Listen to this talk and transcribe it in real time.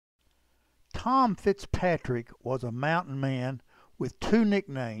Tom Fitzpatrick was a mountain man with two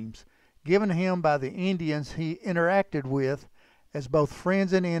nicknames given him by the Indians he interacted with as both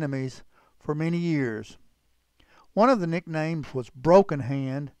friends and enemies for many years. One of the nicknames was Broken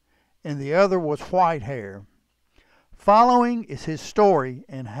Hand, and the other was White Hair. Following is his story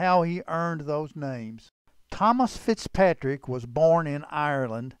and how he earned those names. Thomas Fitzpatrick was born in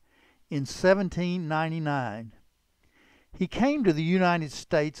Ireland in 1799. He came to the United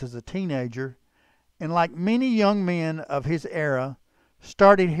States as a teenager, and like many young men of his era,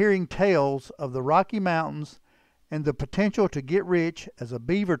 started hearing tales of the Rocky Mountains and the potential to get rich as a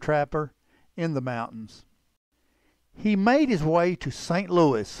beaver trapper in the mountains. He made his way to St.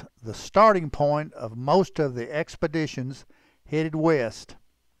 Louis, the starting point of most of the expeditions headed west.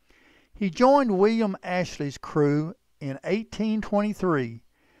 He joined William Ashley's crew in 1823,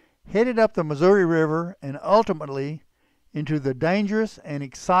 headed up the Missouri River, and ultimately into the dangerous and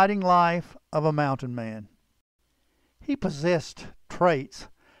exciting life of a mountain man. He possessed traits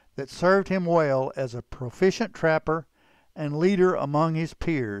that served him well as a proficient trapper and leader among his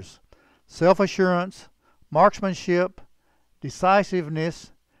peers: self-assurance, marksmanship,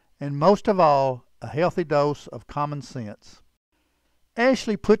 decisiveness, and most of all, a healthy dose of common sense.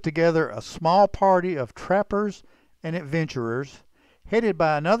 Ashley put together a small party of trappers and adventurers, headed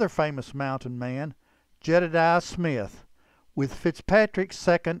by another famous mountain man, Jedediah Smith, with Fitzpatrick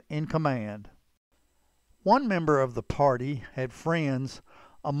second in command. One member of the party had friends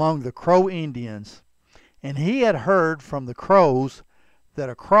among the Crow Indians, and he had heard from the Crows that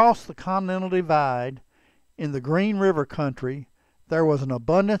across the Continental Divide in the Green River country there was an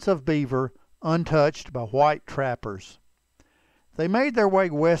abundance of beaver untouched by white trappers. They made their way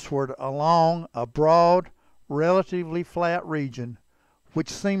westward along a broad, relatively flat region which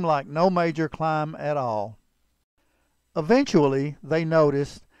seemed like no major climb at all. Eventually they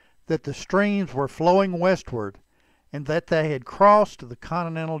noticed that the streams were flowing westward and that they had crossed the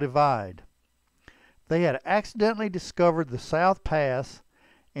Continental Divide. They had accidentally discovered the South Pass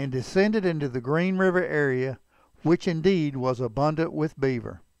and descended into the Green River area, which indeed was abundant with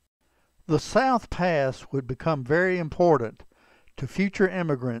beaver. The South Pass would become very important to future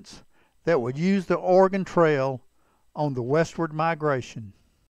immigrants that would use the Oregon Trail on the westward migration.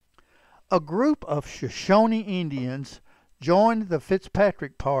 A group of Shoshone Indians joined the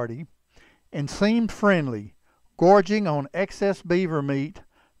Fitzpatrick party and seemed friendly, gorging on excess beaver meat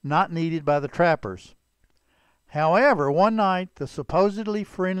not needed by the trappers. However, one night the supposedly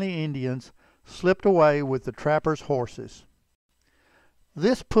friendly Indians slipped away with the trappers' horses.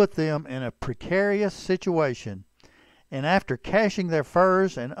 This put them in a precarious situation, and after caching their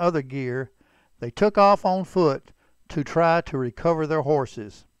furs and other gear, they took off on foot to try to recover their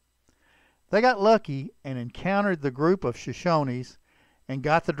horses. They got lucky and encountered the group of Shoshones and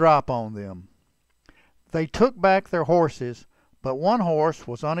got the drop on them. They took back their horses, but one horse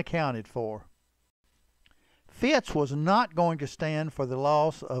was unaccounted for. Fitz was not going to stand for the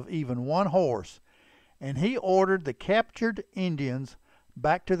loss of even one horse, and he ordered the captured Indians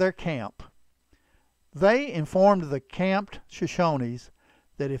back to their camp. They informed the camped Shoshones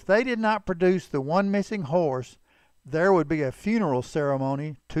that if they did not produce the one missing horse, there would be a funeral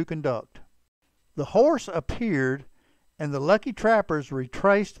ceremony to conduct. The horse appeared, and the lucky trappers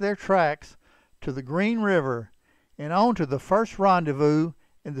retraced their tracks to the Green River and on to the first rendezvous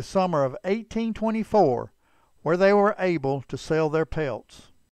in the summer of 1824, where they were able to sell their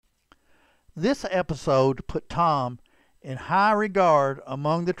pelts. This episode put Tom in high regard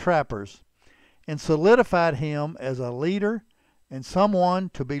among the trappers and solidified him as a leader and someone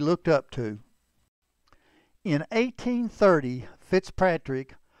to be looked up to. In 1830,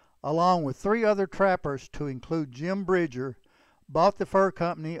 Fitzpatrick, along with 3 other trappers to include Jim Bridger, bought the fur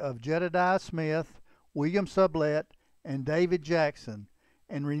company of Jedediah Smith, William Sublette, and David Jackson,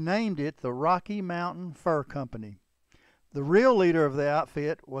 and renamed it the Rocky Mountain Fur Company. The real leader of the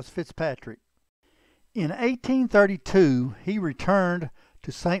outfit was Fitzpatrick. In 1832, he returned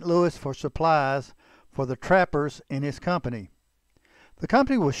to St. Louis for supplies for the trappers in his company. The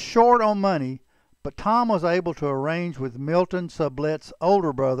company was short on money, but Tom was able to arrange with Milton Sublette's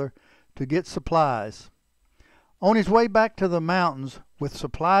older brother to get supplies. On his way back to the mountains with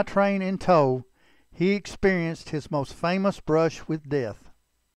supply train in tow, he experienced his most famous brush with death.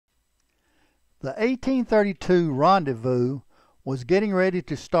 The 1832 rendezvous was getting ready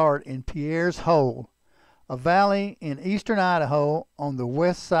to start in Pierre's Hole, a valley in eastern Idaho on the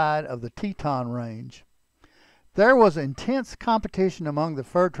west side of the Teton Range. There was intense competition among the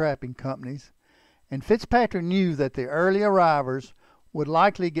fur trapping companies, and Fitzpatrick knew that the early arrivers would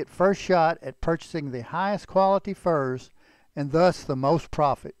likely get first shot at purchasing the highest quality furs and thus the most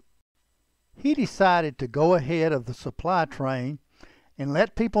profit. He decided to go ahead of the supply train and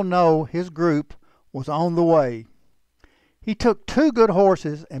let people know his group was on the way. He took 2 good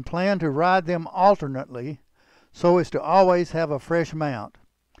horses and planned to ride them alternately so as to always have a fresh mount.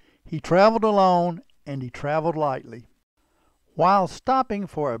 He traveled alone, and he traveled lightly. While stopping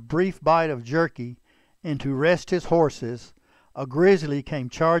for a brief bite of jerky and to rest his horses, a grizzly came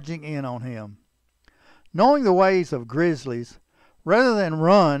charging in on him. Knowing the ways of grizzlies, rather than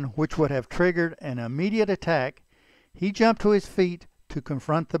run, which would have triggered an immediate attack, he jumped to his feet to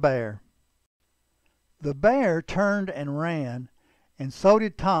confront the bear. The bear turned and ran, and so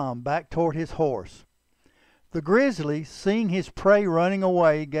did Tom back toward his horse. The grizzly, seeing his prey running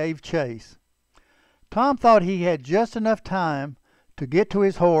away, gave chase. Tom thought he had just enough time to get to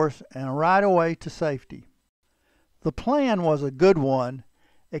his horse and ride away to safety. The plan was a good one,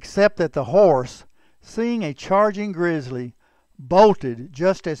 except that the horse, seeing a charging grizzly, bolted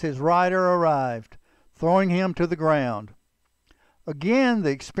just as his rider arrived, throwing him to the ground. Again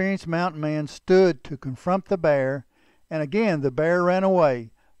the experienced mountain man stood to confront the bear, and again the bear ran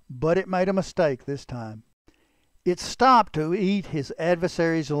away, but it made a mistake this time. It stopped to eat his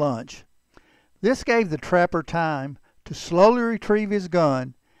adversary's lunch. This gave the trapper time to slowly retrieve his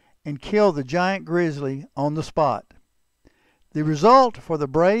gun and kill the giant grizzly on the spot. The result for the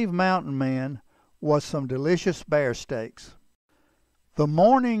brave mountain man was some delicious bear steaks. The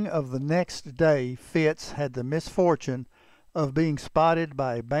morning of the next day, Fitz had the misfortune of being spotted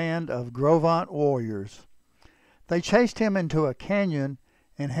by a band of Grovant warriors. They chased him into a canyon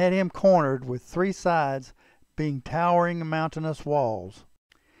and had him cornered, with 3 sides being towering mountainous walls.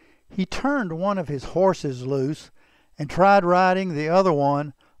 He turned one of his horses loose and tried riding the other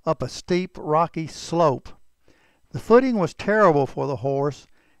one up a steep, rocky slope. The footing was terrible for the horse,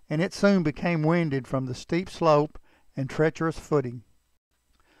 and it soon became winded from the steep slope and treacherous footing.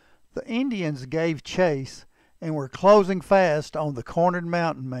 The Indians gave chase and were closing fast on the cornered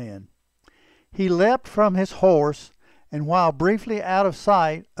mountain man. He leapt from his horse, and while briefly out of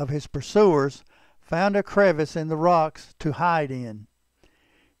sight of his pursuers, found a crevice in the rocks to hide in.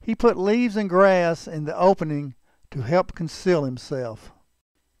 He put leaves and grass in the opening to help conceal himself.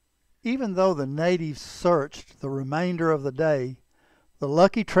 Even though the natives searched the remainder of the day, the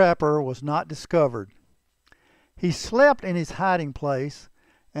lucky trapper was not discovered. He slept in his hiding place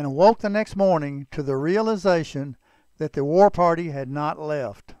and awoke the next morning to the realization that the war party had not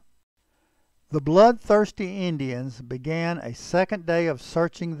left. The bloodthirsty Indians began a second day of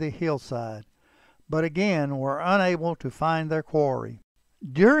searching the hillside, but again were unable to find their quarry.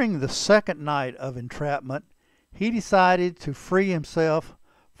 During the second night of entrapment, he decided to free himself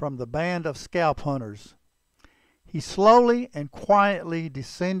from the band of scalp hunters. He slowly and quietly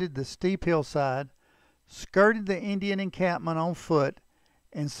descended the steep hillside, skirted the Indian encampment on foot,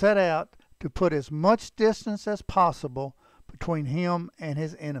 and set out to put as much distance as possible between him and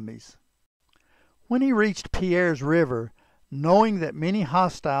his enemies. When he reached Pierre's River, knowing that many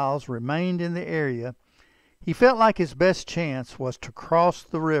hostiles remained in the area, he felt like his best chance was to cross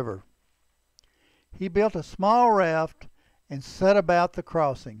the river. He built a small raft and set about the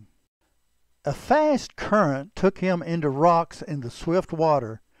crossing. A fast current took him into rocks in the swift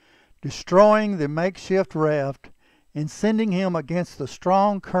water, destroying the makeshift raft and sending him against the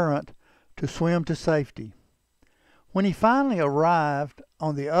strong current to swim to safety. When he finally arrived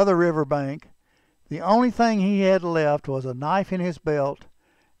on the other river bank, the only thing he had left was a knife in his belt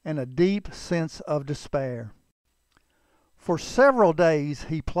and a deep sense of despair. For several days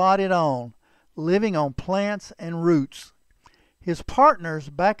he plodded on, living on plants and roots. His partners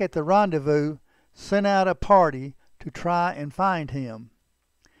back at the rendezvous sent out a party to try and find him.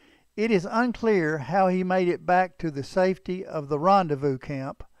 It is unclear how he made it back to the safety of the rendezvous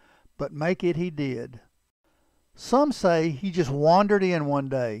camp, but make it he did. Some say he just wandered in one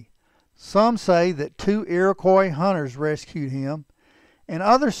day. Some say that 2 Iroquois hunters rescued him, and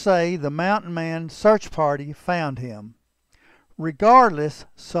others say the mountain man search party found him. Regardless,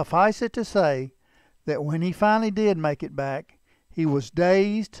 suffice it to say that when he finally did make it back, he was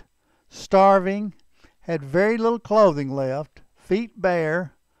dazed, starving, had very little clothing left, feet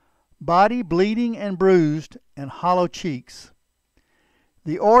bare, body bleeding and bruised, and hollow cheeks.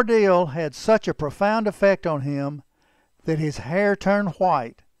 The ordeal had such a profound effect on him that his hair turned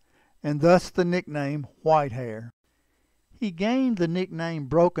white, and thus the nickname White Hair. He gained the nickname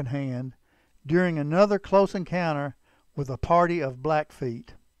Broken Hand during another close encounter with a party of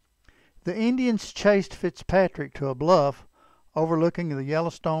Blackfeet. The Indians chased Fitzpatrick to a bluff overlooking the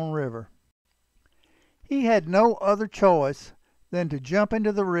Yellowstone River. He had no other choice than to jump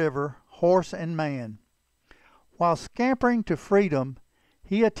into the river, horse and man. While scampering to freedom,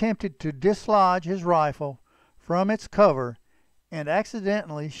 he attempted to dislodge his rifle from its cover and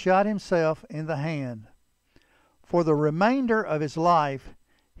accidentally shot himself in the hand. For the remainder of his life,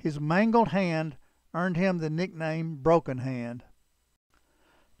 his mangled hand earned him the nickname Broken Hand.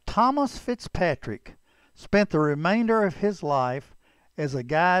 Thomas Fitzpatrick spent the remainder of his life as a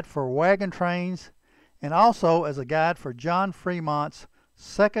guide for wagon trains and also as a guide for John Fremont's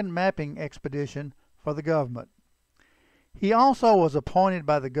second mapping expedition for the government. He also was appointed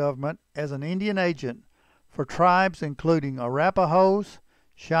by the government as an Indian agent for tribes including Arapahoes,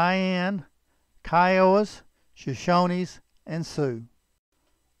 Cheyenne, Kiowas, Shoshones, and Sioux.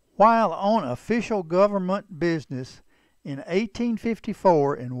 While on official government business in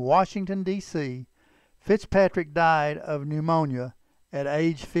 1854 in Washington, D.C., Fitzpatrick died of pneumonia at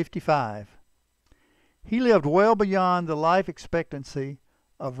age 55. He lived well beyond the life expectancy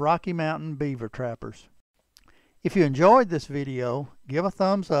of Rocky Mountain beaver trappers. If you enjoyed this video, give a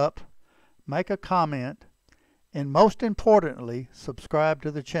thumbs up, make a comment, and most importantly, subscribe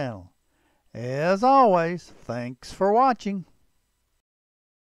to the channel. As always, thanks for watching.